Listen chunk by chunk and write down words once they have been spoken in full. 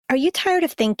Are you tired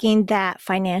of thinking that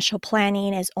financial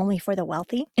planning is only for the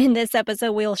wealthy? In this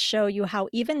episode, we'll show you how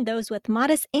even those with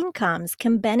modest incomes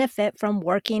can benefit from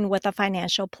working with a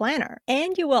financial planner.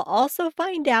 And you will also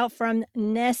find out from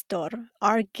Nestor,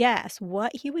 our guest,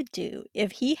 what he would do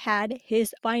if he had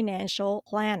his financial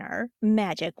planner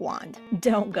magic wand.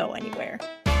 Don't go anywhere.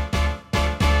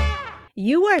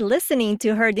 You are listening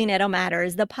to Her Dinero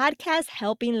Matters, the podcast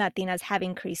helping Latinas have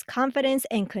increased confidence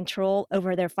and control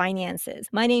over their finances.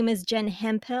 My name is Jen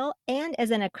Hemphill, and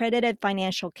as an accredited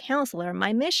financial counselor,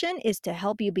 my mission is to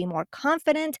help you be more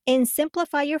confident and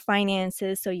simplify your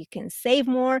finances so you can save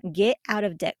more, get out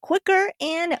of debt quicker,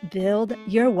 and build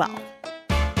your wealth.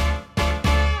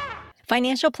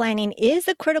 Financial planning is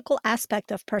a critical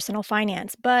aspect of personal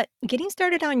finance, but getting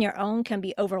started on your own can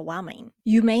be overwhelming.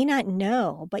 You may not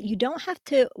know, but you don't have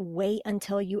to wait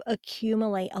until you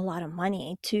accumulate a lot of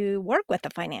money to work with a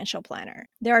financial planner.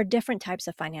 There are different types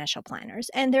of financial planners,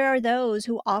 and there are those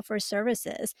who offer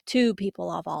services to people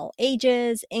of all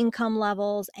ages, income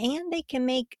levels, and they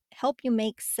can help you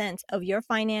make sense of your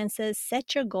finances,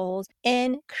 set your goals,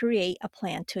 and create a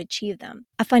plan to achieve them.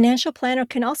 A financial planner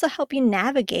can also help you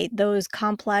navigate those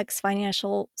complex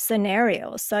financial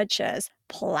scenarios, such as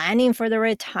planning for the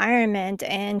retirement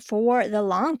and for the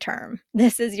long term.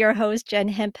 This is your host, Jen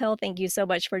Hemphill. Thank you so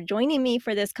much for joining me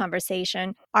for this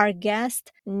conversation. Our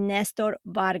guest, Nestor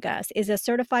Vargas, is a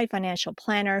certified financial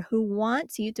planner who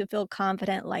wants you to feel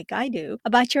confident, like I do,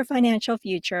 about your financial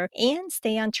future and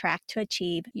stay on track to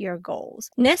achieve your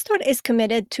goals. Nestor is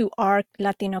committed to our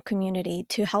Latino community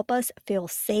to help us feel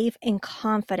safe and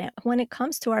confident when it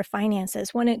comes to our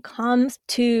finances, when it comes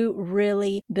to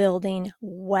really building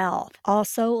wealth.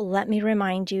 Also, let me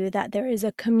remind you that there is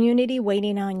a community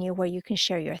waiting on you where you can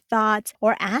share your thoughts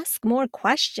or ask more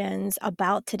questions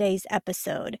about today's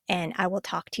episode. And I will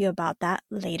talk to you about that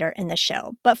later in the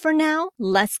show. But for now,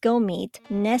 let's go meet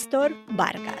Nestor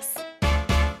Vargas.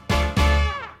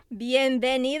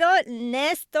 Bienvenido,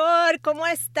 Nestor. ¿Cómo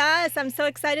estás? I'm so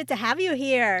excited to have you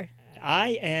here.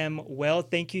 I am well.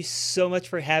 Thank you so much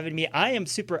for having me. I am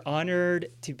super honored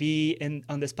to be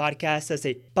on this podcast. As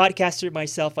a podcaster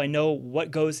myself, I know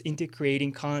what goes into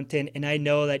creating content, and I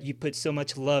know that you put so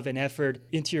much love and effort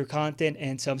into your content,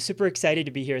 and so I'm super excited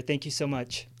to be here. Thank you so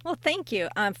much. Well, thank you.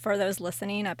 For those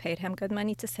listening, I paid him good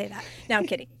money to say that. No, I'm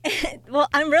kidding. Well,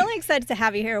 I'm really excited to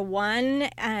have you here. One,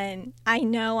 and I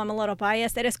know I'm a little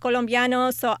biased. Eres Colombiano,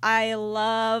 so I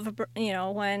love,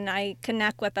 when I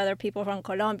connect with other people from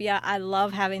Colombia, I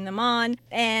love having them on.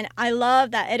 And I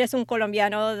love that eres un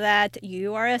Colombiano, that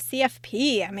you are a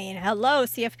CFP. I mean, hello,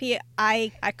 CFP.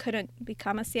 I couldn't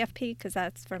become a CFP because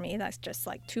for me, that's just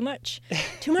like too much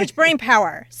brain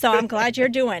power. So I'm glad you're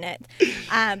doing it.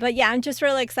 But yeah, I'm just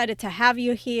really excited to have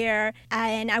you here,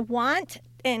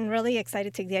 and really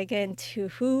excited to dig into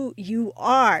who you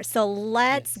are. So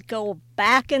let's go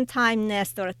back in time,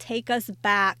 Nestor. Take us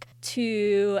back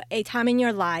to a time in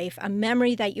your life, a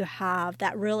memory that you have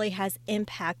that really has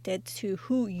impacted to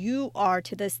who you are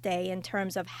to this day in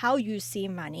terms of how you see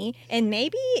money. And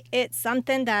maybe it's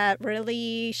something that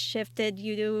really shifted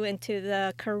you into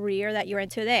the career that you're in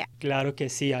today. Claro que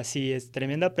sí, así es.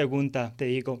 Tremenda pregunta, te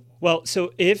digo. Well,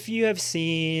 so if you have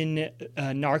seen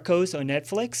Narcos on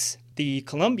Netflix, the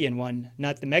Colombian one,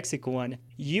 not the Mexico one,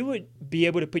 you would be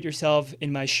able to put yourself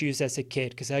in my shoes as a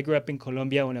kid, because I grew up in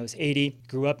Colombia when I was 80,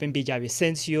 grew up in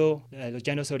Villavicencio, Los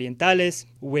Llanos Orientales,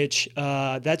 which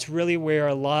that's really where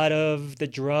a lot of the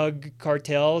drug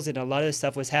cartels and a lot of the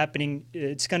stuff was happening.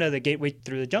 It's kind of the gateway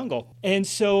through the jungle. And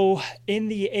so in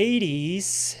the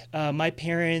 80s, my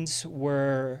parents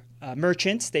were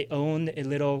merchants. They owned a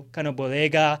little kind of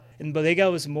bodega, and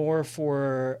bodega was more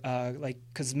for like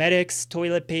cosmetics,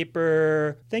 toilet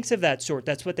paper, things of that sort.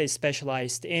 That's what they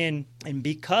specialized in. And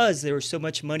because there was so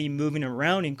much money moving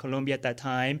around in Colombia at that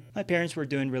time, my parents were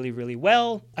doing really, really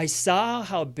well. I saw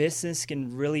how business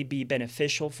can really be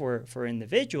beneficial for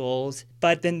individuals,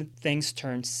 but then things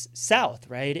turned south,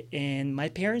 right? And my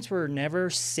parents were never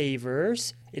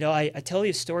savers. I tell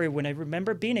you a story. When I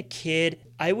remember being a kid,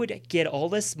 I would get all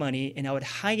this money and I would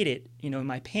hide it, in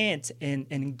my pants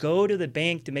and go to the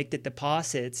bank to make the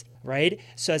deposits, right?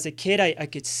 So as a kid, I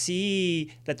could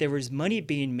see that there was money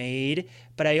being made,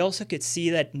 but I also could see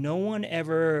that no one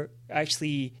ever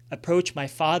actually approached my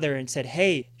father and said,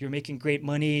 hey, you're making great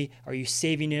money. Are you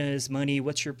saving us money?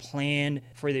 What's your plan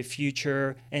for the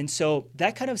future? And so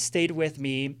that kind of stayed with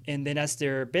me. And then as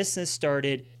their business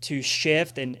started to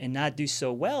shift and not do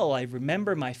so well, I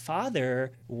remember my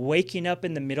father waking up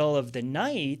in the middle of the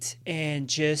night and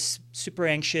just super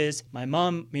anxious. My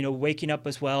mom, waking up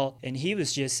as well. And he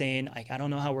was just saying, saying, like, I don't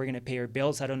know how we're going to pay our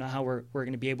bills. I don't know how we're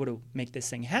going to be able to make this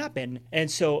thing happen. And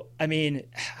so, I mean,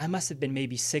 I must have been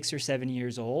maybe 6 or 7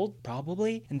 years old,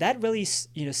 probably. And that really,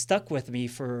 stuck with me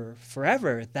for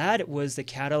forever. That was the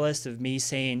catalyst of me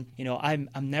saying, I'm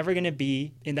never going to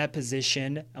be in that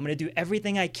position. I'm going to do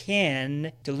everything I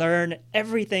can to learn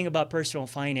everything about personal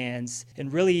finance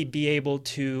and really be able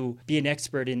to be an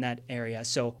expert in that area.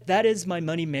 So that is my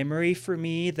money memory for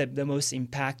me, the most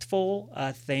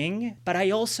impactful thing. But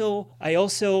I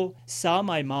also saw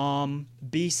my mom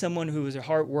be someone who was a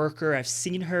hard worker. I've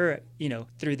seen her,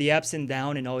 through the ups and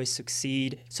downs and always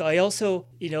succeed. So I also,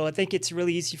 I think it's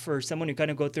really easy for someone to kind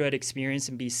of go through that experience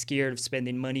and be scared of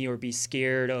spending money or be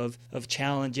scared of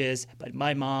challenges. But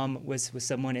my mom was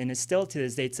someone, and is still to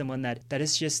this date, someone that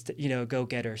is just,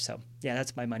 go-getter. So yeah,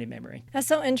 that's my money memory. That's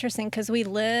so interesting because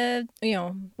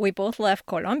we both left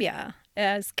Colombia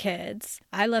as kids.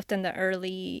 I left in the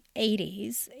early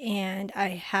 80s, and I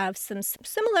have some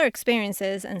similar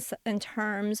experiences in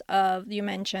terms of, you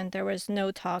mentioned there was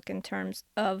no talk in terms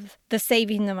of the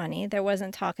saving the money. There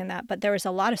wasn't talk in that, but there was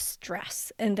a lot of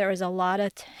stress and there was a lot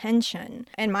of tension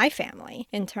in my family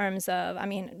in terms of,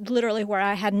 literally where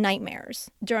I had nightmares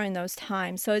during those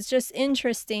times. So it's just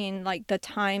interesting, like the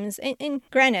times, and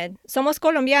granted, somos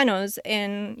colombianos,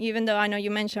 and even though I know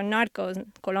you mentioned Narcos,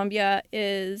 Colombia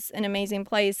is an amazing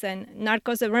place, and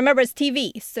Narcos, remember, it's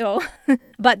TV. So,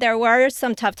 but there were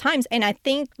some tough times, and I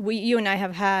think you and I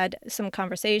have had some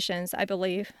conversations, I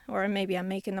believe, or maybe I'm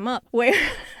making them up, where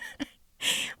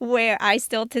I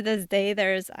still, to this day,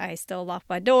 I still lock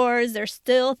my doors. There's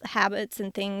still habits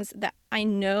and things that I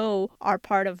know are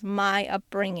part of my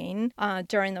upbringing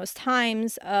during those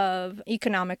times of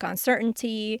economic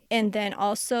uncertainty, and then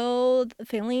also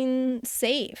feeling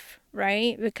safe,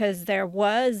 right? Because there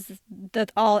was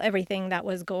everything that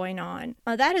was going on.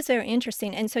 That is very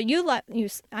interesting. And so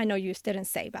I know you didn't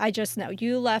say, but I just know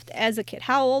you left as a kid.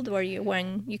 How old were you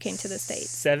when you came to the States?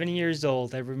 7 years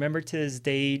old. I remember to this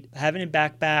day having a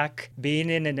backpack, being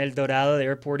in an El Dorado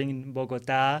airport in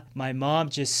Bogota. My mom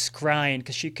just crying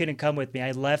because she couldn't come with me.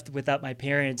 I left without my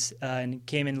parents and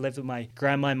came and lived with my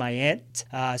grandma and my aunt.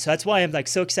 So that's why I'm like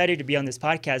so excited to be on this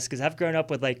podcast, because I've grown up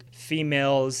with like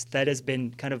females. That has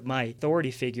been kind of my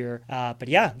authority figure. But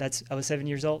yeah, I was 7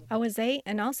 years old. I was 8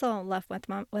 and also left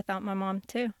without my mom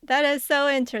too. That is so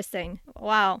interesting.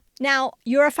 Wow. Now,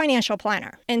 you're a financial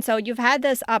planner, and so you've had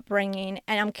this upbringing,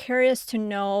 and I'm curious to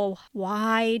know,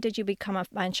 why did you become a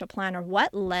financial planner?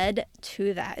 What led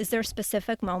to that? Is there a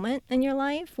specific moment in your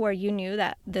life where you knew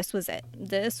that this was it?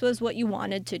 This was what you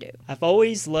wanted to do? I've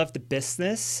always loved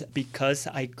business because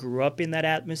I grew up in that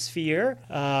atmosphere.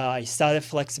 I saw the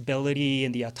flexibility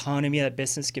and the autonomy that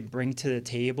business can bring to the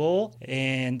table,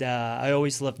 and I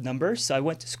always loved numbers. So I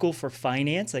went to school for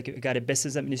finance. I got a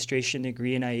business administration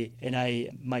degree, and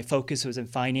my focus was in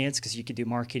finance because you could do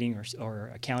marketing or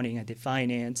accounting. I did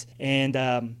finance. And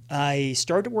I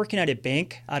started working at a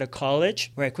bank out of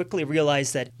college, where I quickly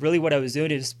realized that really what I was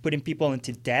doing is putting people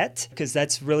into debt, because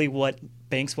that's really what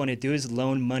banks want to do, is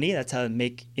loan money. That's how they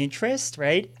make interest,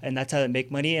 right? And that's how they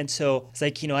make money. And so it's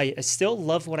like, I still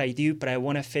love what I do, but I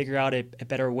want to figure out a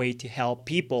better way to help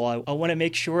people. I want to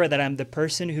make sure that I'm the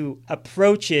person who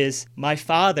approaches my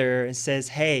father and says,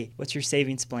 hey, what's your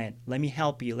savings plan? Let me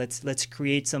help you. Let's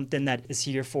create something that is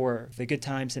here for the good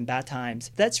times and bad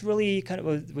times. That's really kind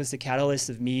of was the catalyst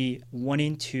of me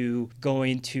wanting to go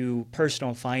into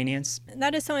personal finance.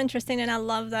 That is so interesting. And I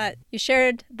love that you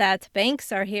shared that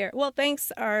banks are here. Well, banks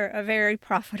are a very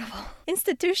profitable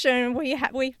institution.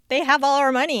 They have all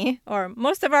our money, or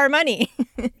most of our money,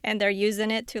 and they're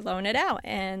using it to loan it out,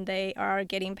 and they are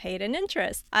getting paid in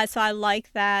interest. So I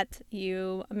like that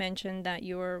you mentioned that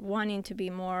you were wanting to be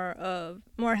more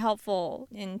helpful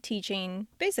in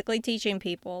basically teaching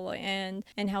people and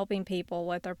helping people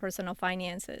with their personal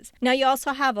finances. Now, you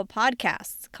also have a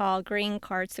podcast called Green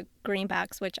Cards to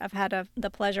Greenbacks, which I've had the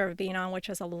pleasure of being on, which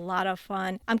was a lot of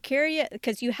fun. I'm curious,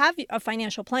 because you have a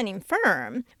financial planning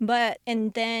firm,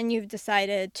 and then you've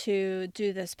decided to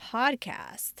do this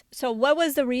podcast. So what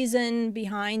was the reason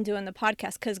behind doing the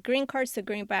podcast? Because Green Cards to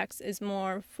Greenbacks is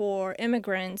more for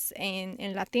immigrants and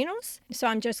Latinos. So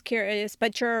I'm just curious,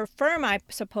 but your firm, I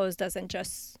suppose, doesn't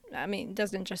just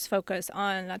focus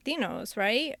on Latinos,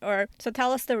 right? So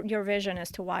tell us your vision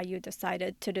as to why you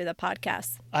decided to do the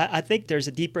podcast. I think there's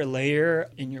a deeper layer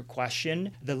in your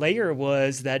question. The layer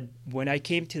was that when I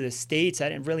came to the States, I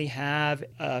didn't really have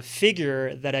a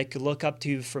figure that I could look up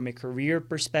to from a career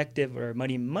perspective or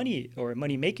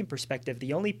money-making perspective.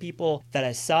 The only people that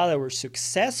I saw that were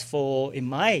successful in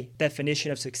my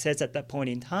definition of success at that point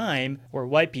in time were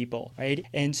white people, right?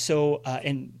 And so,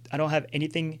 and I don't have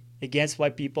anything against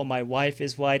white people. My wife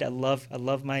is white. I love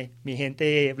my mi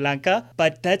gente blanca.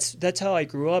 But that's how I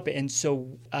grew up. And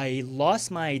so I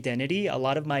lost my identity. A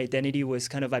lot of my identity was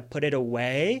kind of I put it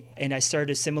away and I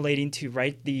started assimilating to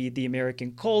the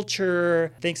American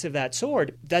culture, things of that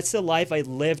sort. That's the life I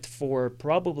lived for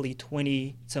probably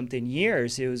 20 something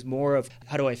years. It was more of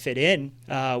how do I fit in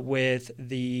with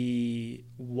the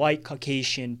white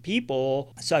Caucasian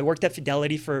people. So I worked at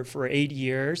Fidelity for 8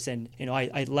 years, and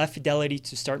I left Fidelity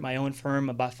to start my own firm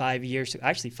about 5 years,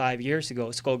 actually 5 years ago.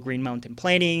 It's called Green Mountain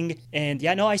Planning, and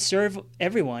yeah, no, I serve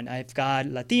everyone. I've got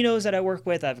Latinos that I work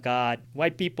with, I've got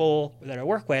white people that I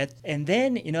work with, and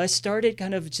then I started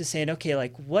kind of just saying, okay,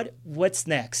 like what's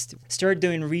next? Started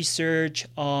doing research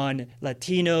on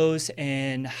Latinos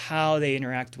and how they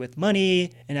interact with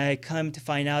money, and I come to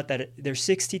find out that there's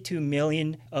 62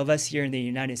 million of us here in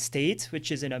the United States,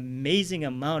 which is an amazing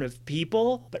amount of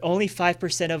people, but only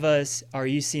 5% of us are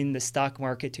using the stock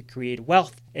market to create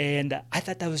wealth. And I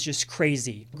thought that was just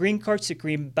crazy. Green Cards to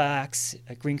Greenbacks,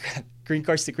 Green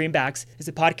Cards to Greenbacks is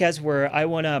a podcast where I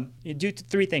want to do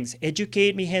three things: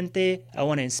 educate mi gente, I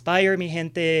want to inspire mi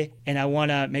gente, and I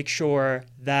want to make sure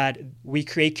that we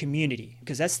create community.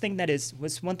 Because that's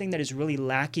what's one thing that is really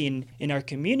lacking in our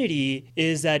community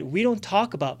is that we don't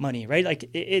talk about money, right? Like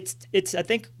it's I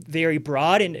think very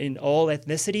broad in all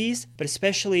ethnicities, but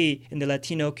especially in the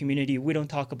Latino community, we don't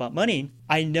talk about money.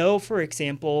 I know, for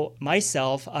example,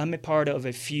 myself, I'm a part of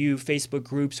a few Facebook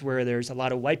groups where there's a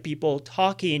lot of white people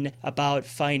talking about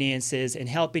finances and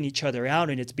helping each other out,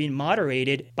 and it's being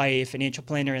moderated by a financial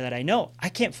planner that I know. I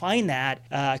can't find that.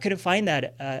 I couldn't find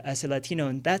that as a Latino,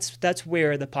 and that's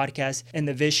where the podcast and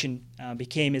the vision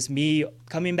became, is me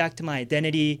coming back to my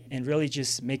identity and really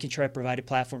just making sure I provide a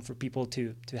platform for people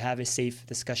to have a safe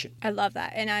discussion. I love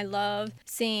that. And I love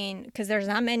seeing, because there's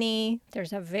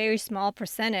a very small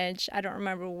percentage, I don't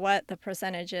remember what the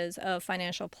percentage is, of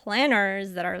financial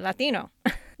planners that are Latino.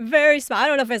 Very small. I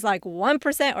don't know if it's like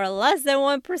 1% or less than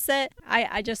 1%.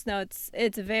 I just know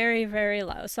it's very, very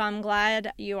low. So I'm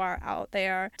glad you are out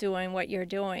there doing what you're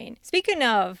doing. Speaking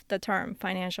of the term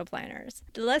financial planners,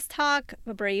 let's talk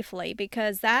briefly,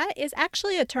 because that is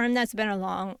actually a term that's been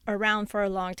around for a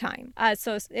long time.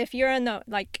 So if you're in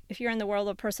the world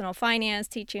of personal finance,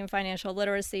 teaching financial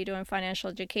literacy, doing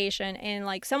financial education, and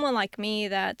like someone like me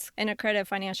that's an accredited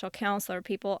financial counselor,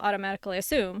 people automatically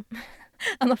assume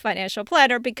I'm a financial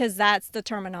planner because that's the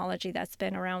terminology that's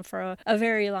been around for a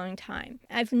very long time.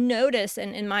 I've noticed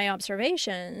in my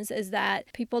observations is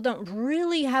that people don't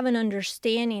really have an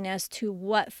understanding as to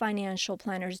what financial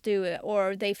planners do,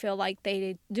 or they feel like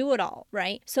they do it all,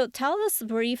 right? So tell us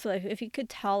briefly, if you could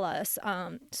tell us,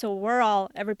 so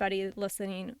everybody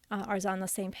listening is on the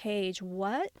same page.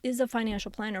 What is a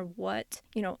financial planner? What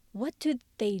do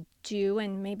they do,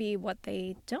 and maybe what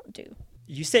they don't do?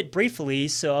 You said briefly,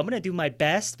 so I'm going to do my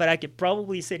best, but I could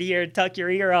probably sit here and tuck your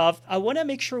ear off. I want to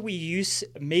make sure we use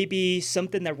maybe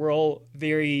something that we're all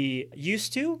very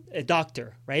used to, a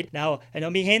doctor, right? Now, I know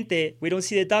mi gente, we don't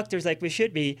see the doctors like we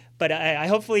should be, but I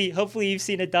hopefully you've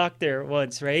seen a doctor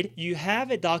once, right? You have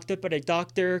a doctor, but a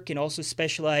doctor can also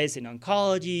specialize in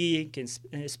oncology, can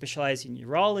specialize in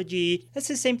urology. That's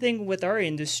the same thing with our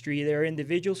industry. There are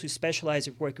individuals who specialize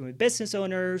in working with business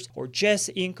owners, or just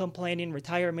income planning,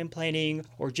 retirement planning,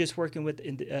 or just working with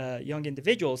young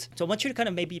individuals. So I want you to kind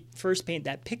of maybe first paint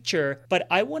that picture, but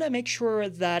I want to make sure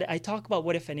that I talk about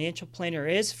what a financial planner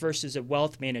is versus a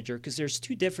wealth manager, because there's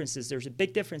two differences. There's a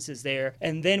big differences there,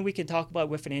 and then we can talk about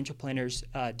what financial planners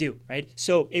do, right?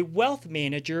 So a wealth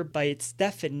manager, by its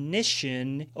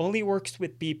definition, only works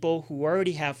with people who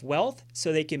already have wealth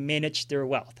so they can manage their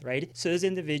wealth, right? So those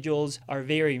individuals are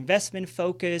very investment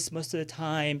focused most of the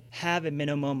time, have a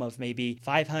minimum of maybe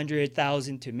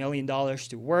 $500,000 to $1 million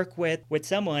to work with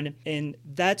someone, and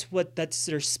that's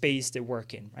their space to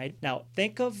work in, right? Now,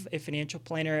 think of a financial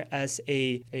planner as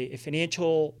a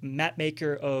financial map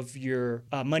maker of your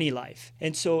money life.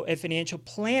 And so a financial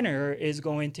planner is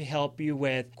going to help you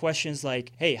with questions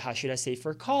like, hey, how should I save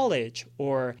for college?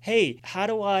 Or, hey, how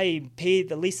do I pay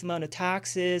the least amount of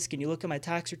taxes? Can you look at my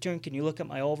tax return? Can you look at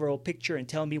my overall picture and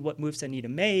tell me what moves I need to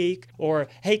make? Or,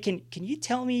 hey, can you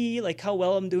tell me like how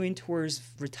well I'm doing towards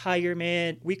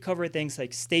retirement? We cover things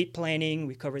like estate planning.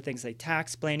 We cover things like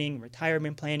tax planning,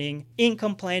 retirement planning,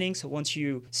 income planning. So once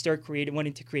you start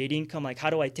wanting to create income, like how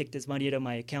do I take this money out of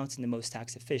my accounts in the most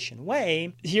tax efficient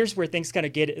way? Here's where things kind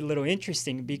of get a little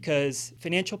interesting, because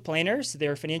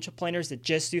there are financial planners that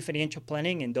just do financial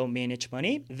planning and don't manage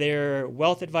money. There are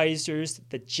wealth advisors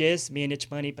that just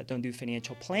manage money but don't do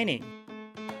financial planning.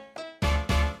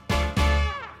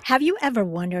 Have you ever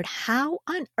wondered how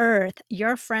on earth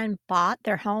your friend bought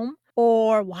their home?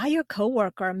 Or why your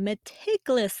coworker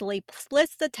meticulously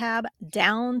splits the tab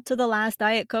down to the last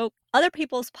Diet Coke. Other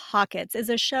People's Pockets is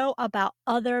a show about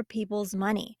other people's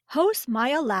money. Host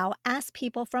Maya Lau asks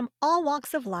people from all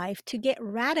walks of life to get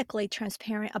radically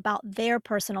transparent about their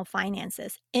personal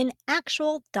finances in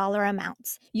actual dollar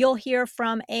amounts. You'll hear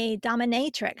from a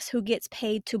dominatrix who gets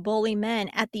paid to bully men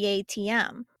at the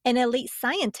ATM, an elite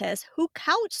scientist who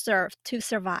couch surfed to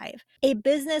survive, a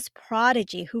business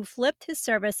prodigy who flipped his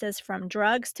services from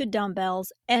drugs to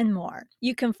dumbbells, and more.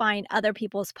 You can find Other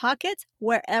People's Pockets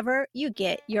wherever you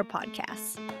get your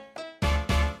podcasts.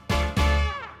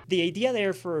 The idea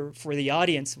there for the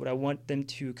audience, what I want them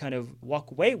to kind of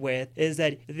walk away with is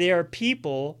that there are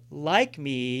people like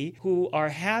me who are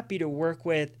happy to work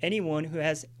with anyone who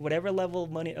has whatever level of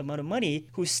amount of money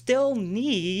who still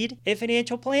need a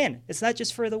financial plan. It's not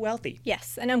just for the wealthy.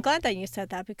 Yes, and I'm glad that you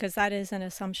said that because that is an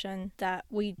assumption that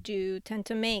we do tend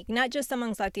to make, not just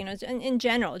amongst Latinos, in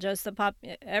general, just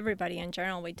everybody in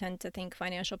general. We tend to think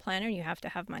financial planner, you have to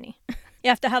have money. You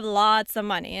have to have lots of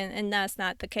money, and that's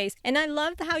not the case. And I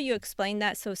loved how you explained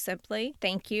that so simply.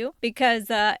 Thank you, because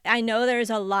I know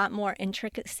there's a lot more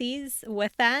intricacies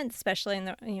with that, especially in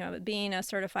the being a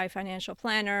certified financial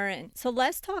planner. And so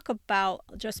let's talk about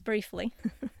just briefly,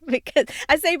 because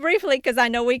I say briefly because I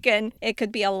know it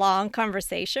could be a long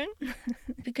conversation.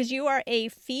 Because you are a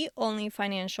fee-only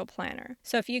financial planner.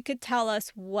 So if you could tell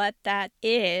us what that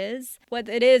is, what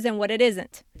it is and what it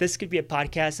isn't. This could be a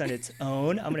podcast on its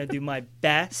own. I'm going to do my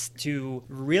best to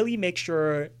really make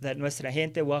sure that Nuestra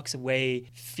Gente walks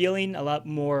away feeling a lot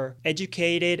more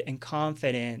educated and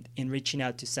confident in reaching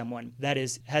out to someone that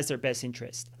has their best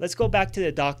interest. Let's go back to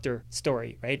the doctor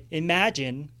story, right?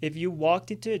 Imagine if you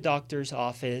walked into a doctor's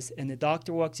office and the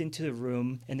doctor walks into the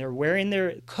room and they're wearing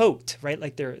their coat, right?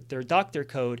 Like their doctor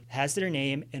code has their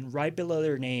name, and right below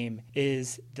their name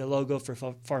is the logo for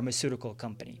pharmaceutical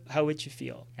company. How would you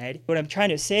feel, right? What I'm trying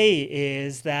to say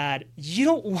is that you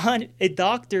don't want a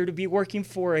doctor to be working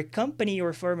for a company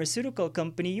or pharmaceutical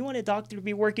company. You want a doctor to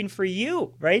be working for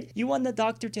you, right? You want the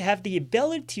doctor to have the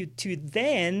ability to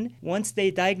then, once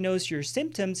they diagnose your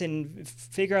symptoms and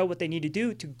figure out what they need to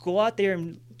do, to go out there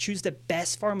and choose the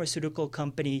best pharmaceutical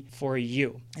company for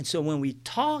you. And so when we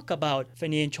talk about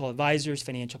financial advisors,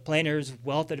 financial planners,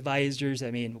 wealth advisors,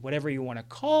 whatever you want to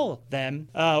call them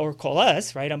or call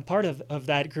us, right? I'm part of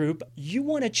that group. You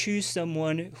want to choose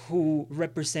someone who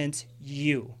represents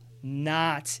you,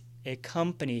 not a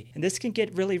company. And this can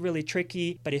get really, really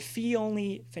tricky, but a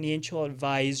fee-only financial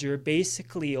advisor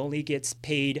basically only gets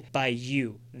paid by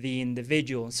you, the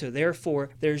individual. So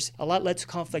therefore, there's a lot less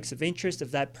conflicts of interest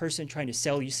of that person trying to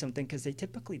sell you something because they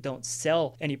typically don't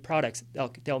sell any products.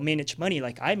 They'll manage money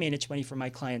like I manage money for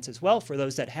my clients as well, for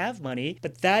those that have money.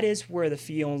 But that is where the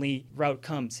fee-only route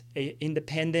comes. An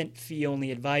independent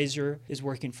fee-only advisor is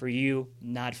working for you,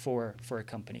 not for a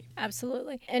company.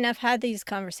 Absolutely. And I've had these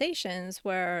conversations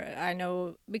where I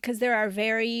know, because there are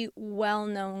very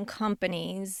well-known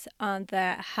companies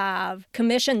that have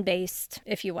commission-based,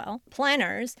 if you will,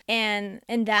 planners, and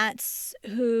that's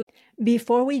who.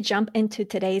 Before we jump into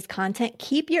today's content,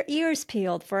 keep your ears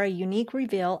peeled for a unique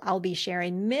reveal I'll be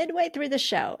sharing midway through the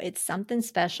show. It's something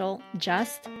special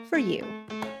just for you.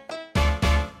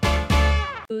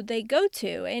 They go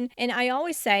to, and I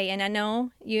always say, and I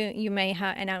know you may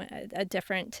have a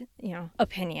different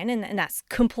opinion, and that's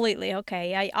completely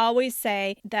okay. I always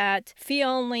say that fee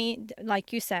only,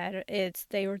 like you said,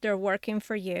 they're working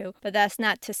for you, but that's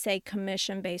not to say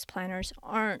commission-based planners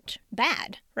aren't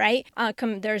bad, right?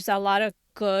 There's a lot of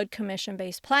good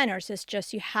commission-based planners. It's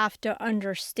just you have to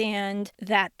understand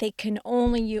that they can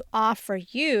only offer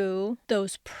you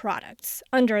those products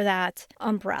under that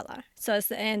umbrella.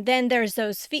 And then there's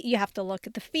those fees. You have to look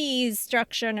at the fees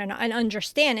structure and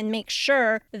understand and make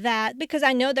sure that, because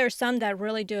I know there's some that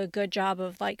really do a good job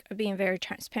of being very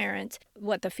transparent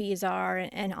what the fees are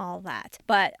and all that.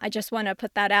 But I just want to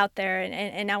put that out there,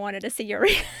 and I wanted to see your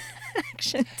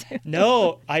reaction too.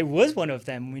 No, I was one of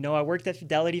them. I worked at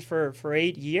Fidelity for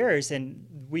 8 years, and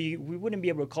we wouldn't be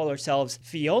able to call ourselves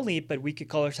fee only, but we could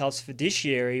call ourselves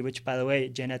fiduciary, which, by the way,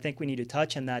 Jen, I think we need to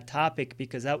touch on that topic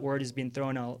because that word has been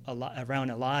thrown around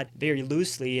a lot very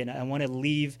loosely, and I want to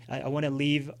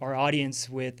leave our audience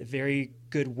with a very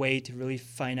good way to really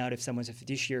find out if someone's a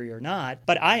fiduciary or not.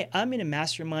 But I'm in a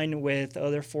mastermind with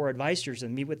other 4 advisors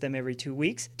and meet with them every 2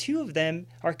 weeks. 2 of them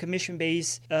are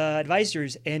commission-based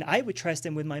advisors, and I would trust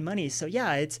them with my money. So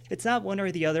yeah, it's not one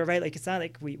or the other, right? Like it's not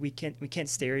like we can't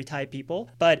stereotype people.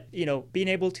 But, being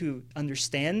able to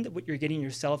understand what you're getting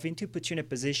yourself into puts you in a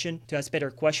position to ask better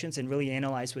questions and really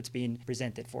analyze what's being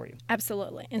presented for you.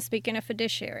 Absolutely. And speaking of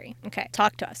fiduciary, okay,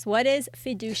 talk to us. What does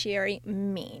fiduciary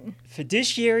mean?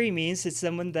 Fiduciary means it's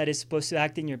someone that is supposed to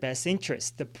act in your best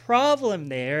interest. The problem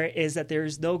there is that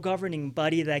there's no governing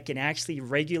body that can actually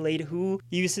regulate who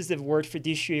uses the word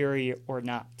fiduciary or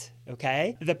not.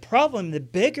 Okay? The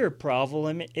bigger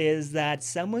problem is that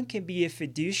someone can be a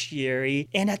fiduciary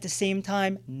and at the same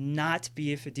time not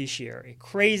be a fiduciary.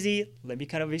 Crazy. Let me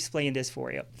kind of explain this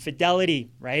for you.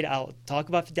 Fidelity, right? I'll talk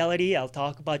about Fidelity. I'll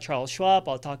talk about Charles Schwab.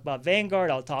 I'll talk about Vanguard.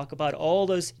 I'll talk about all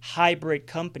those hybrid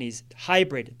companies.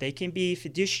 Hybrid. They can be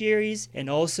fiduciaries and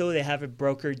also they have a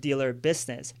broker-dealer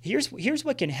business. Here's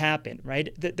what can happen, right?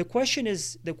 The question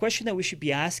that we should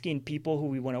be asking people who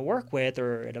we want to work with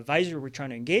or an advisor we're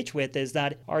trying to engage with is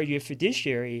that, are you a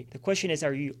fiduciary? The question is,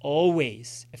 are you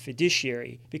always a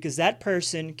fiduciary? Because that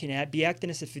person can be acting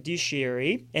as a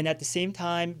fiduciary and at the same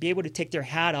time be able to take their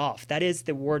hat off. That is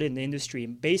the word in the industry.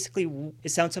 And basically, it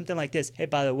sounds something like this. Hey,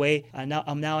 by the way, I'm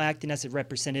now acting as a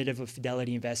representative of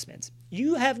Fidelity Investments.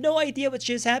 You have no idea what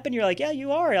just happened. You're like, yeah,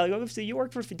 you are. Obviously, you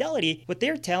work for Fidelity. What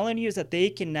they're telling you is that they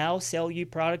can now sell you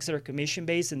products that are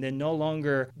commission-based and then no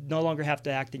longer have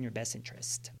to act in your best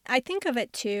interest. I think of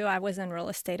it too. I was in real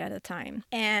estate at a time,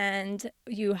 and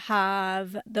you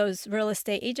have those real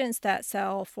estate agents that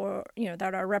sell for,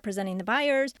 that are representing the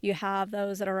buyers. You have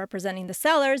those that are representing the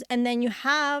sellers. And then you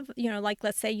have, like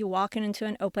let's say you walk into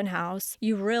an open house,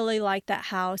 you really like that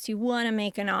house, you want to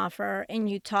make an offer, and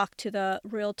you talk to the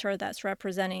realtor that's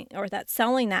representing or that's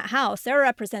selling that house. They're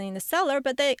representing the seller,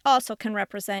 but they also can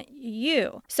represent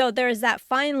you. So there's that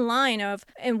fine line of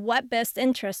in what best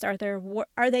interest are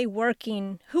they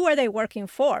working? Who are they working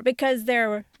for? Because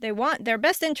their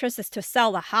best interest is to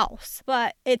sell the house.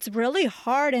 But it's really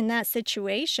hard in that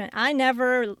situation. I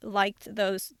never liked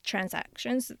those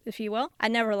transactions, if you will. I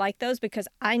never liked those because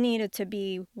I needed to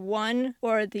be one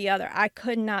or the other. I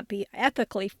could not be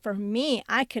ethically, for me,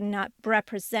 I could not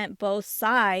represent both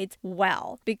sides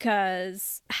well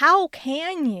because how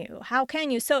can you?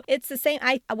 So it's the same.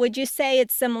 Would you say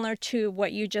it's similar to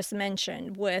what you just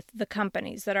mentioned with the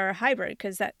companies that are hybrid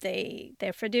because that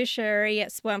they're fiduciary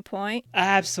at one point?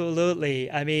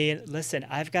 Absolutely. I mean, listen,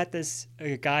 I've got this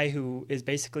guy who is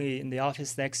basically in the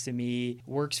office next to me,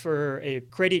 works for a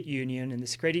credit union, and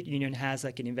this credit union has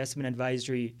like an investment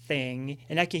advisory thing.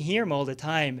 And I can hear him all the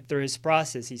time through his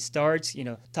process. He starts,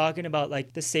 talking about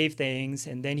like the safe things,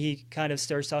 and then he kind of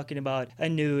starts talking about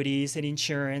annuities and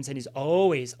insurance, and he's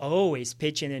always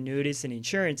pitching annuities and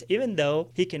insurance, even though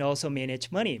he can also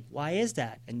manage money. Why is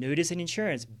that? Annuities and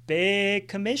insurance, big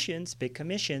commissions,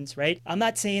 right? I'm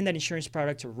not saying that insurance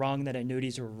products are wrong, that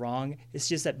annuities are wrong. It's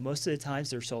just that most of the times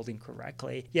they're sold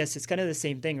incorrectly. Yes, it's kind of the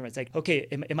same thing. Where it's like, okay,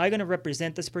 am I going to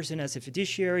represent this person as a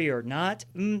fiduciary or not?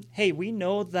 Hey, we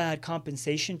know that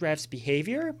compensation drives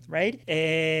behavior, right?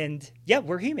 And yeah,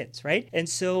 we're humans, right? And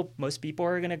so most people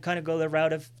are going to kind of go the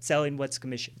route of selling what's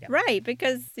commission. Yeah. Right,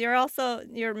 because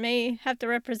you may have to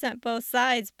represent both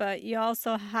sides, but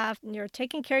you're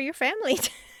taking care of your family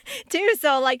too.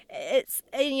 So like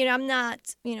I'm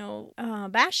not,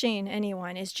 bashing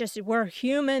anyone. It's just we're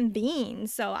human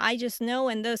beings. So I just know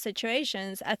in those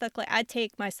situations, ethically, I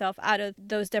take myself out of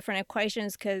those different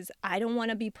equations because I don't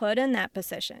want to be put in that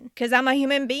position because I'm a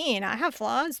human being. I have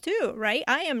flaws too, right?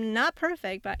 I am not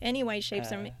perfect by any way,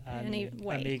 shapes, or any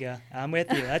way. Amiga, I'm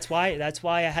with you. That's why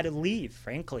I had to leave,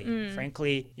 frankly.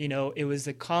 Frankly, it was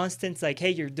a constant like, hey,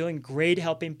 you're doing great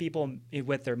helping people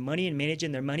with their money and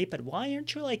managing their money, but why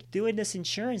aren't you like doing this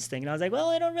insurance thing? And I was like, well,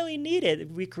 I don't really need it.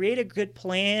 We create a good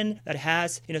plan that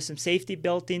has, some safety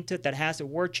built into it, that has a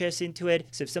war chest into it.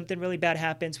 So if something really bad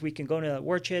happens, we can go into that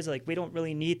war chest. Like, we don't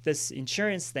really need this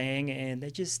insurance thing. And they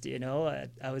just,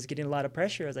 I was getting a lot of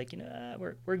pressure. I was like,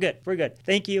 we're good. We're good.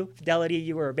 Thank you, Fidelity.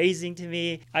 You were amazing to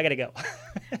me. I got to go.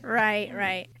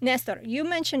 Right. Nestor, you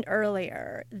mentioned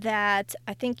earlier that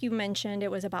I think you mentioned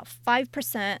it was about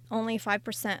 5%, only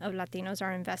 5% of Latinos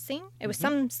are investing. It was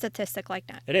some statistic like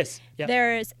that. It is. Yeah.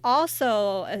 There's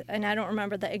also, and I don't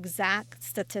remember the exact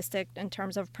statistic in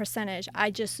terms of percentage.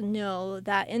 I just know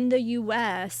that in the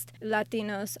U.S.,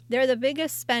 Latinos, they're the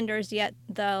biggest spenders, yet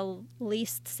the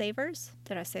least savers.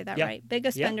 Did I say that right?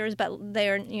 Biggest spenders, but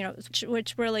they're,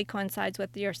 which really coincides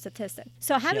with your statistic.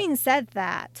 So having said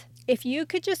that, if you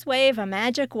could just wave a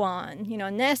magic wand,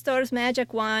 Nestor's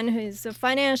magic wand, who's a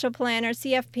financial planner,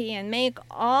 CFP, and make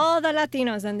all the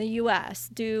Latinos in the U.S.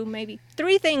 do maybe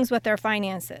 3 things with their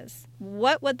finances,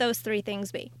 what would those three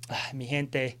things be? Mi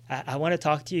gente, I want to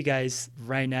talk to you guys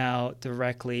right now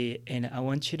directly, and I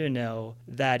want you to know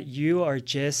that you are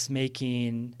just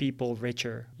making people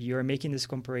richer. You are making these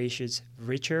corporations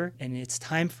richer, and it's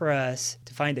time for us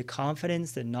to find the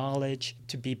confidence, the knowledge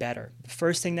to be better. The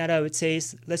first thing that I would say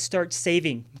is let's start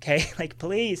saving, okay? Like,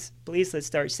 please, let's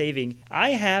start saving.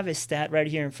 I have a stat right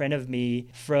here in front of me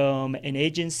from an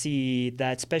agency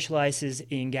that specializes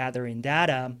in gathering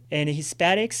data, and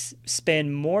Hispanics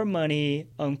spend more money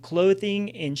on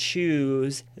clothing and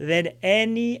shoes than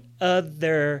any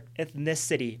other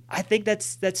ethnicity. I think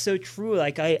that's so true.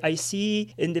 Like I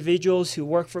see individuals who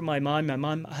work for my mom. My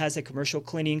mom has a commercial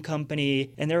cleaning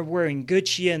company, and they're wearing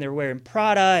Gucci and they're wearing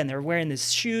Prada and they're wearing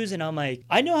these shoes, and I'm like,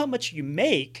 I know how much you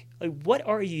make. Like, what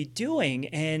are you doing?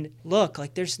 And look,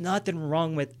 like, there's nothing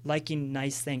wrong with liking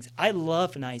nice things. I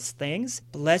love nice things,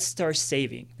 but let's start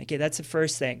saving. Okay, that's the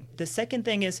first thing. The second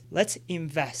thing is let's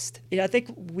invest. I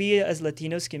think we as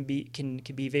Latinos can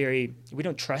be very, we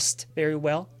don't trust very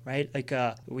well, right? Like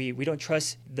we don't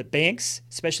trust the banks,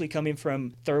 especially coming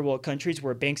from third world countries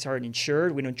where banks aren't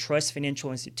insured. We don't trust financial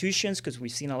institutions because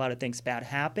we've seen a lot of things bad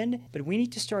happen. But we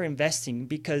need to start investing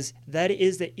because that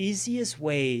is the easiest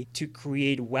way to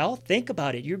create wealth. Think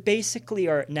about it. You basically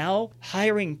are now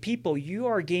hiring people. You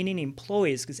are gaining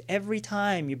employees because every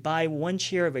time you buy one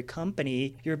share of a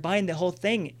company, you're buying the whole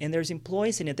thing, and there's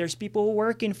employees in it. There's people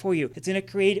working for you. It's going to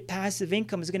create passive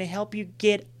income. It's going to help you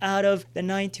get out of the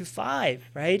 9 to 5,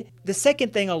 right? The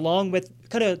second thing, along with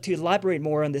kind of to elaborate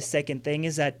more on the second thing,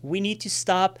 is that we need to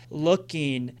stop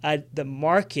looking at the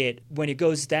market when it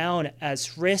goes down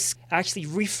as risk, actually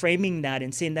reframing that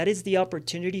and saying that is the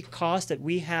opportunity cost that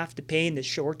we have to pay in the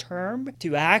short term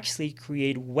to actually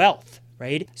create wealth.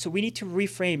 Right? So we need to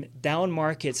reframe down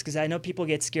markets because I know people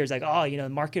get scared. It's like, oh, the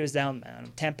market was down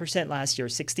 10% last year,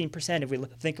 16% if we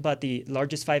think about the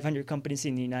largest 500 companies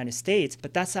in the United States.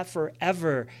 But that's not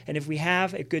forever. And if we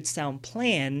have a good sound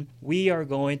plan, we are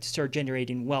going to start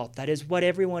generating wealth. That is what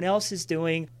everyone else is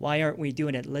doing. Why aren't we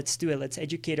doing it? Let's do it. Let's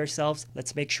educate ourselves.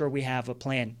 Let's make sure we have a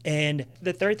plan. And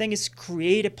the third thing is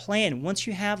create a plan. Once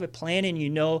you have a plan and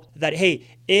you know that, hey,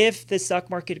 if the stock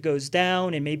market goes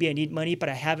down and maybe I need money, but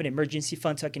I have an emergency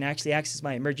fund so I can actually access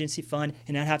my emergency fund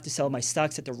and not have to sell my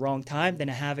stocks at the wrong time, then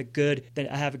I have a good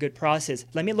process.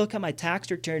 Let me look at my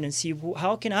tax return and see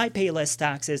how can I pay less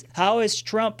taxes? How is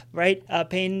Trump, right,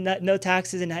 paying no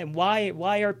taxes, and why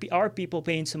are people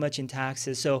paying so much in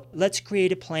taxes? So let's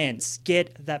create a plan. Let's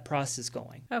get that process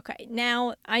going. Okay.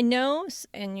 Now, I know,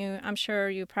 and I'm sure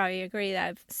you probably agree that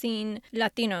I've seen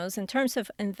Latinos in terms of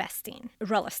investing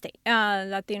real estate.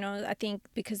 Latinos, I think,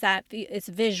 because that is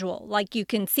visual, like you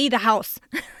can see the house.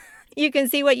 You can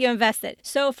see what you invested.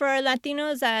 So for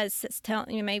Latinos,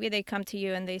 maybe they come to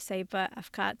you and they say, but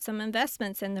I've got some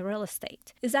investments in the real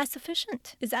estate. Is that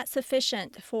sufficient? Is that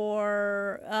sufficient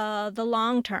for the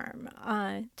long term?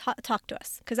 Talk to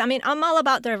us. Because, I'm all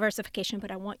about diversification, but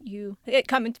I want it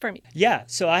coming from you. Yeah.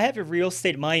 So I have a real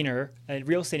estate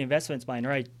investments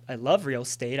minor. I love real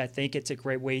estate. I think it's a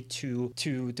great way to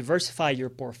diversify your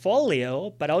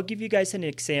portfolio. But I'll give you guys an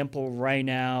example right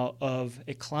now of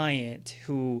a client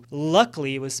who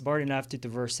luckily was smart enough to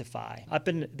diversify.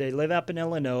 They live up in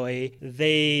Illinois.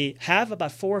 They have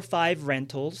about 4 or 5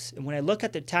 rentals. And when I look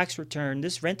at the tax return,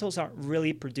 these rentals aren't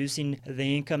really producing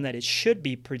the income that it should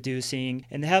be producing.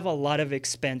 And they have a lot of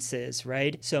expenses,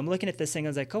 right? So I'm looking at this thing. I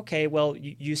was like, okay, well,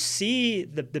 you see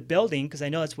the building, because I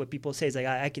know that's what people say. Is like,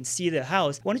 I can see the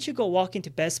house. Why don't you go walk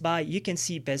into Best Buy? You can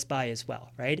see Best Buy as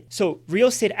well, right? So real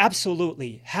estate,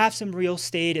 absolutely. Have some real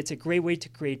estate. It's a great way to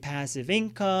create passive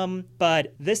income.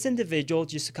 But this individual,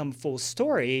 just to come full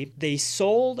story, they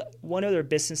sold one of their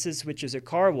businesses, which is a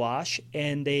car wash,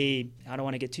 and I don't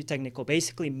want to get too technical,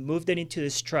 basically moved it into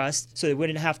this trust so they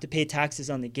wouldn't have to pay taxes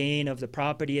on the gain of the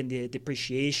property and the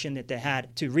depreciation that they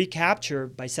had to recapture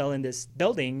by selling this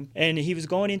building. And he was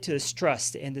going into this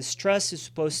trust, and this trust is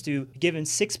supposed to give him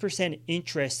 6%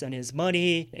 interest on his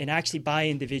money and actually buy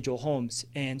individual homes.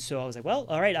 And so I was like, well,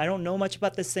 all right, I don't know much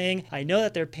about this thing. I know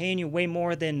that they're paying you way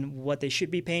more than what they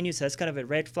should be paying you, so that's kind of a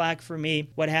red flag for me.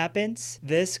 What happens?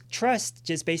 This trust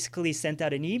just basically sent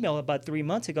out an email about 3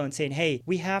 months ago and saying, hey,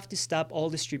 we have to stop all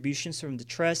distributions from the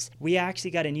trust. We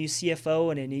actually got a new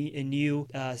CFO and a new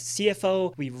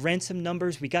CFO. We ran some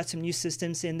numbers. We got some new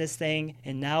systems in this thing.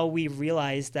 And now we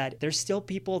realize that there's still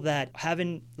people that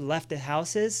haven't left the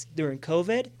houses during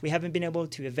COVID. We haven't been able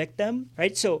to evict them,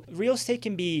 right? So real estate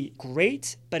can be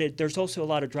great but there's also a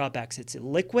lot of drawbacks. It's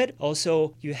liquid.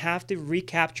 Also, you have to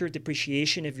recapture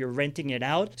depreciation if you're renting it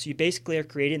out. So you basically are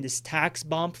creating this tax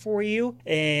bomb for you.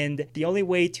 And the only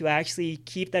way to actually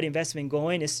keep that investment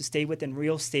going is to stay within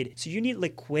real estate. So you need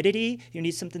liquidity. You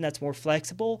need something that's more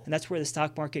flexible. And that's where the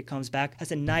stock market comes back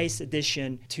as a nice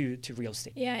addition to real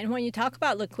estate. Yeah, and when you talk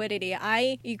about liquidity,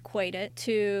 I equate it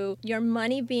to your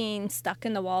money being stuck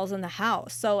in the walls in the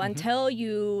house. So until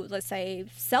you, let's say,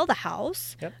 sell the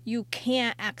house, Yep. you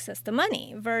can't access the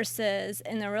money versus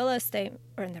in the real estate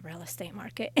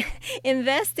market,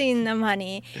 investing the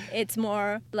money, it's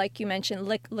more like you mentioned,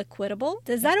 liquidable.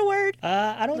 Is that a word?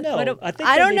 I don't know. I think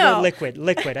I don't know. Liquid.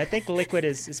 I think liquid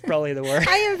is probably the word.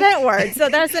 I invent words, so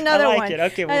that's another I like one. it.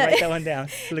 Okay, we'll write that one down.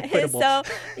 Liquidable. So,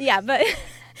 yeah, but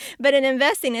in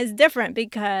investing is different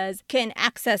because can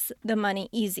access the money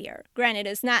easier. Granted,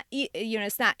 it's not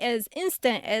it's not as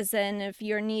instant as in if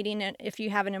you're needing it, if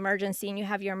you have an emergency and you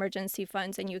have your emergency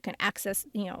funds and you can access,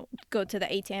 go to the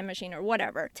ATM machine or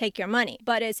whatever, take your money.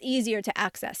 But it's easier to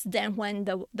access than when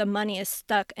the money is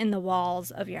stuck in the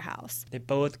walls of your house. They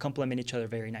both complement each other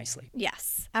very nicely.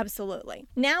 Yes, absolutely.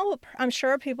 Now, I'm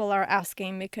sure people are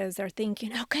asking because they're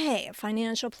thinking, okay, a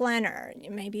financial planner,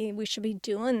 maybe we should be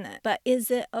doing that. But is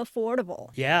it affordable?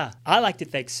 Yeah, I like to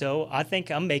think so. I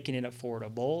think I'm making it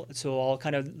affordable. So I'll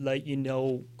kind of let you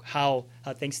know how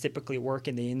things typically work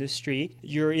in the industry.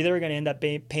 You're either going to end up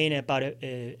paying about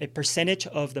a percentage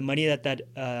of the money that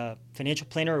financial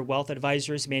planner or wealth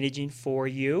advisor is managing for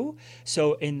you.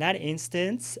 So in that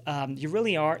instance, you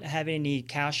really aren't having any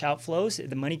cash outflows.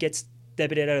 The money gets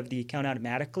debited out of the account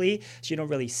automatically, so you don't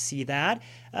really see that.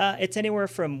 It's anywhere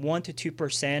from 1% to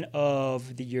 2%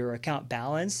 of your account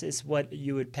balance is what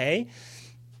you would pay.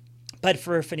 But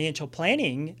for financial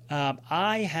planning,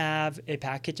 I have a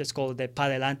package that's called the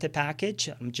Padelante package.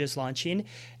 I'm just launching,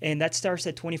 and that starts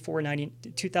at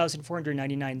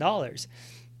 $2,499.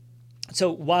 So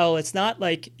while it's not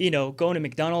like, going to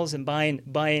McDonald's and buying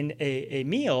a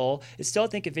meal, it's still, I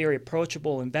think, a very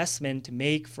approachable investment to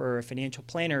make for a financial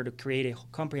planner to create a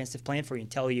comprehensive plan for you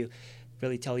and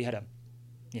really tell you how to,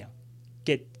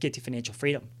 get to financial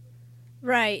freedom.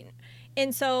 Right.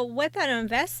 And so with that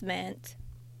investment,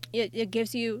 it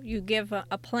gives you give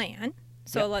a plan.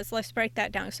 So let's break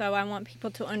that down. So I want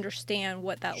people to understand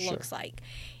what that looks like.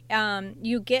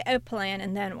 You get a plan,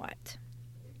 and then what?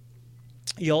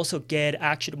 You also get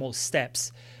actionable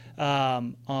steps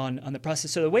on the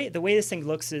process. So the way this thing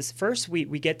looks is, first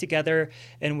we get together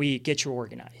and we get you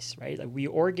organized, right? Like we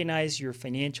organize your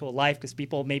financial life, because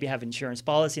people maybe have insurance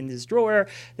policy in this drawer,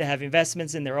 they have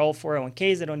investments in their old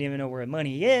 401ks, they don't even know where the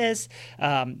money is.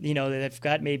 They've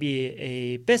got maybe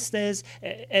a business.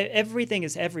 Everything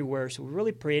is everywhere. So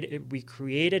we put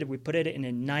it in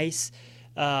a nice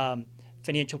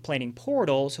financial planning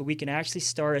portal, so we can actually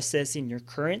start assessing your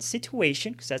current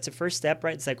situation, because that's the first step,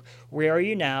 right? It's like, where are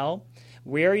you now?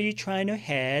 Where are you trying to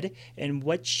head? And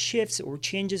what shifts or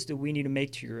changes do we need to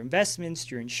make to your investments,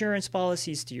 to your insurance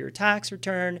policies, to your tax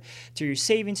return, to your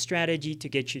saving strategy to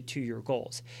get you to your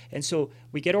goals? And so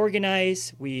we get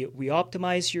organized, we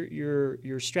optimize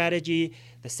your strategy.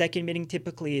 The second meeting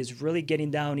typically is really getting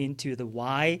down into the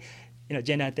why.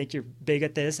 Jenna, I think you're big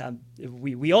at this.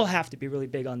 We all have to be really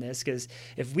big on this, because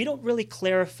if we don't really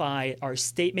clarify our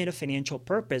statement of financial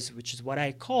purpose, which is what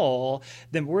I call,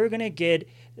 then we're gonna get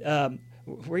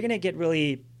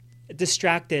really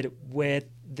distracted with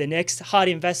the next hot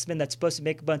investment that's supposed to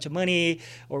make a bunch of money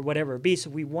or whatever it be. So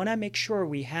we want to make sure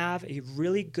we have a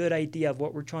really good idea of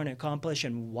what we're trying to accomplish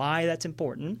and why that's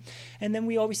important. And then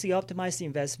we obviously optimize the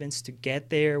investments to get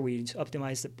there. We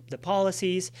optimize the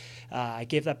policies. I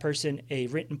give that person a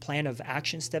written plan of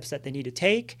action steps that they need to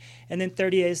take. And then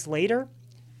 30 days later,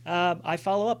 I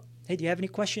follow up. Hey, do you have any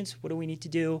questions? What do we need to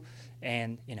do?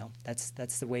 And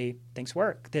that's the way things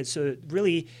work. So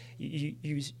really,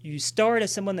 you start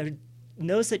as someone that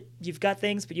knows that you've got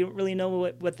things, but you don't really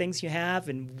know what things you have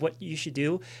and what you should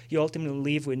do. You ultimately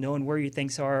leave with knowing where your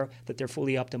things are, that they're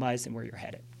fully optimized, and where you're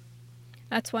headed.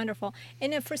 That's wonderful.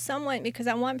 And if for someone, because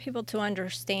I want people to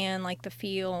understand, like the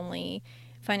fee-only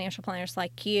financial planners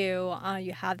like you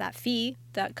have that fee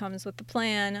that comes with the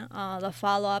plan, the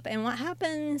follow-up, and what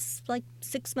happens like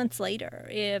 6 months later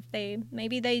if they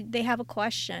have a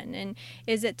question, and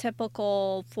is it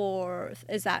typical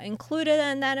is that included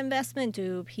in that investment?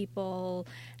 Do people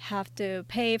have to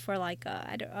pay for like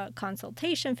a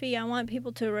consultation fee? I want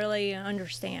people to really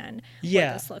understand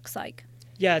what this looks like.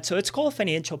 Yeah, so it's called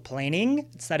financial planning.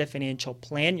 It's not a financial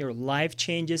plan. Your life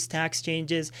changes, tax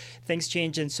changes, things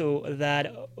change. And so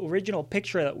that original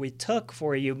picture that we took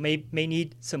for you may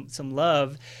need some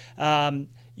love.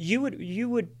 You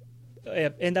would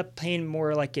end up paying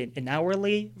more like an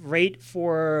hourly rate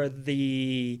for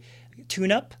the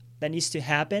tune up that needs to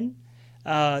happen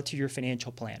to your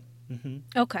financial plan. Mm-hmm.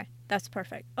 Okay, that's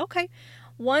perfect. Okay,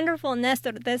 wonderful,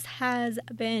 Nestor. This has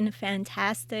been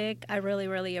fantastic. I really,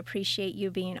 really appreciate you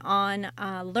being on,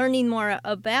 learning more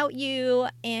about you,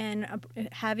 and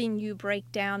having you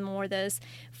break down more this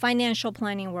financial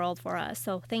planning world for us.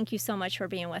 So, thank you so much for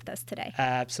being with us today.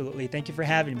 Absolutely. Thank you for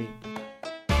having me.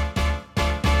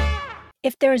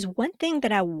 If there's one thing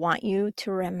that I want you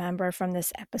to remember from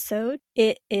this episode,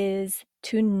 it is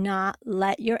to not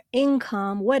let your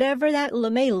income, whatever that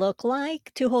may look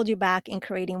like, to hold you back in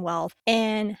creating wealth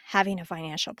and having a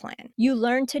financial plan. You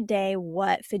learned today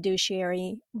what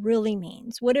fiduciary really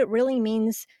means, what it really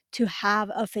means to have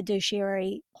a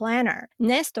fiduciary planner.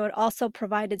 Nestor also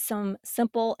provided some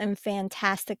simple and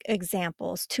fantastic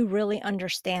examples to really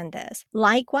understand this.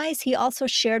 Likewise, he also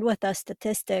shared with us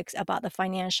statistics about the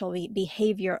financial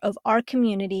behavior of our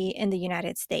community in the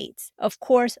United States. Of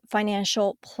course,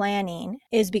 financial planning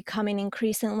is becoming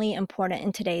increasingly important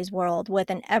in today's world with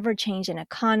an ever-changing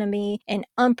economy, an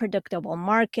unpredictable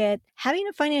market. Having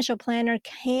a financial planner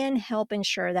can help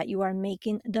ensure that you are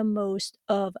making the most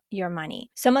of your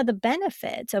money. Some of the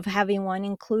benefits of having one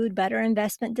include better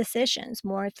investment decisions,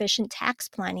 more efficient tax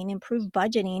planning, improved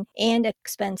budgeting, and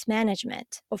expense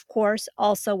management. Of course,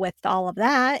 also with all of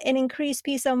that, an increased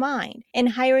peace of mind. And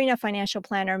hiring a financial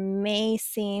planner may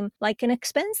seem like an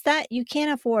expense that you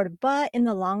can't afford, but in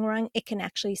the long run, it can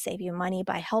actually save you money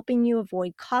by helping you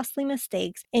avoid costly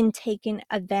mistakes and taking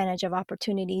advantage of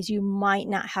opportunities you might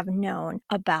not have known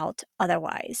about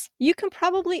otherwise. You can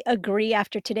probably agree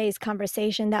after today's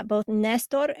conversation that both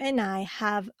Nestor and I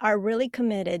are really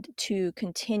committed to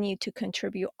continue to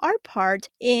contribute our part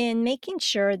in making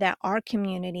sure that our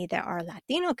community, that our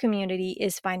Latino community,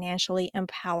 is financially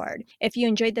empowered. If you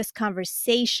enjoyed this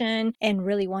conversation and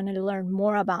really wanted to learn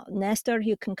more about Nestor,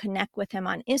 you can connect with him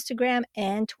on Instagram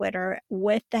and Twitter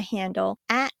with the handle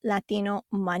at Latino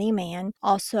Money Man.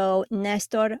 Also,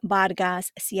 Nestor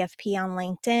Vargas CFP on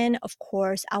LinkedIn. Of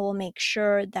course, I will make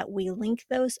sure that we link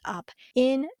those up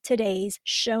in today's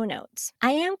show notes.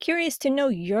 I am curious to know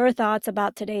your thoughts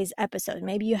about today's episode.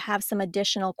 Maybe you have some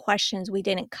additional questions we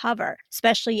didn't cover,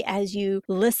 especially as you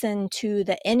listen to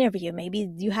the interview. Maybe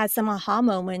you had some aha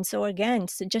moments, or again,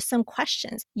 so just some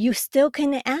questions. You still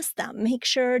can ask them. Make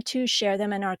sure to share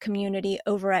them in our community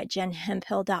over at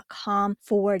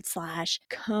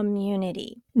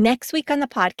jenhemphill.com/community. Next week on the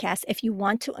podcast, if you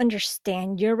want to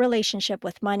understand your relationship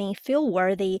with money, feel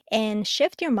worthy, and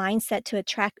shift your mindset to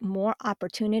attract more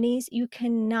opportunities, you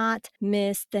cannot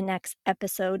miss the next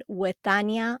episode with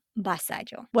Tania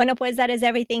Basayo. Bueno, pues that is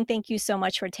everything. Thank you so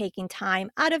much for taking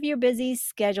time out of your busy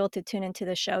schedule to tune into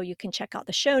the show. You can check out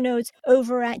the show notes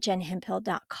over at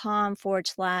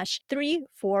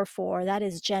jenhemphill.com/344. That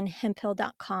is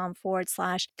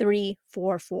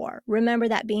jenhemphill.com/344. Remember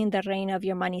that being the reign of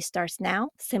your money starts now,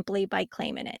 simply by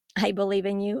claiming it. I believe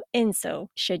in you, and so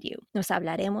should you. Nos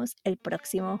hablaremos el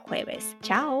próximo jueves.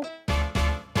 Ciao.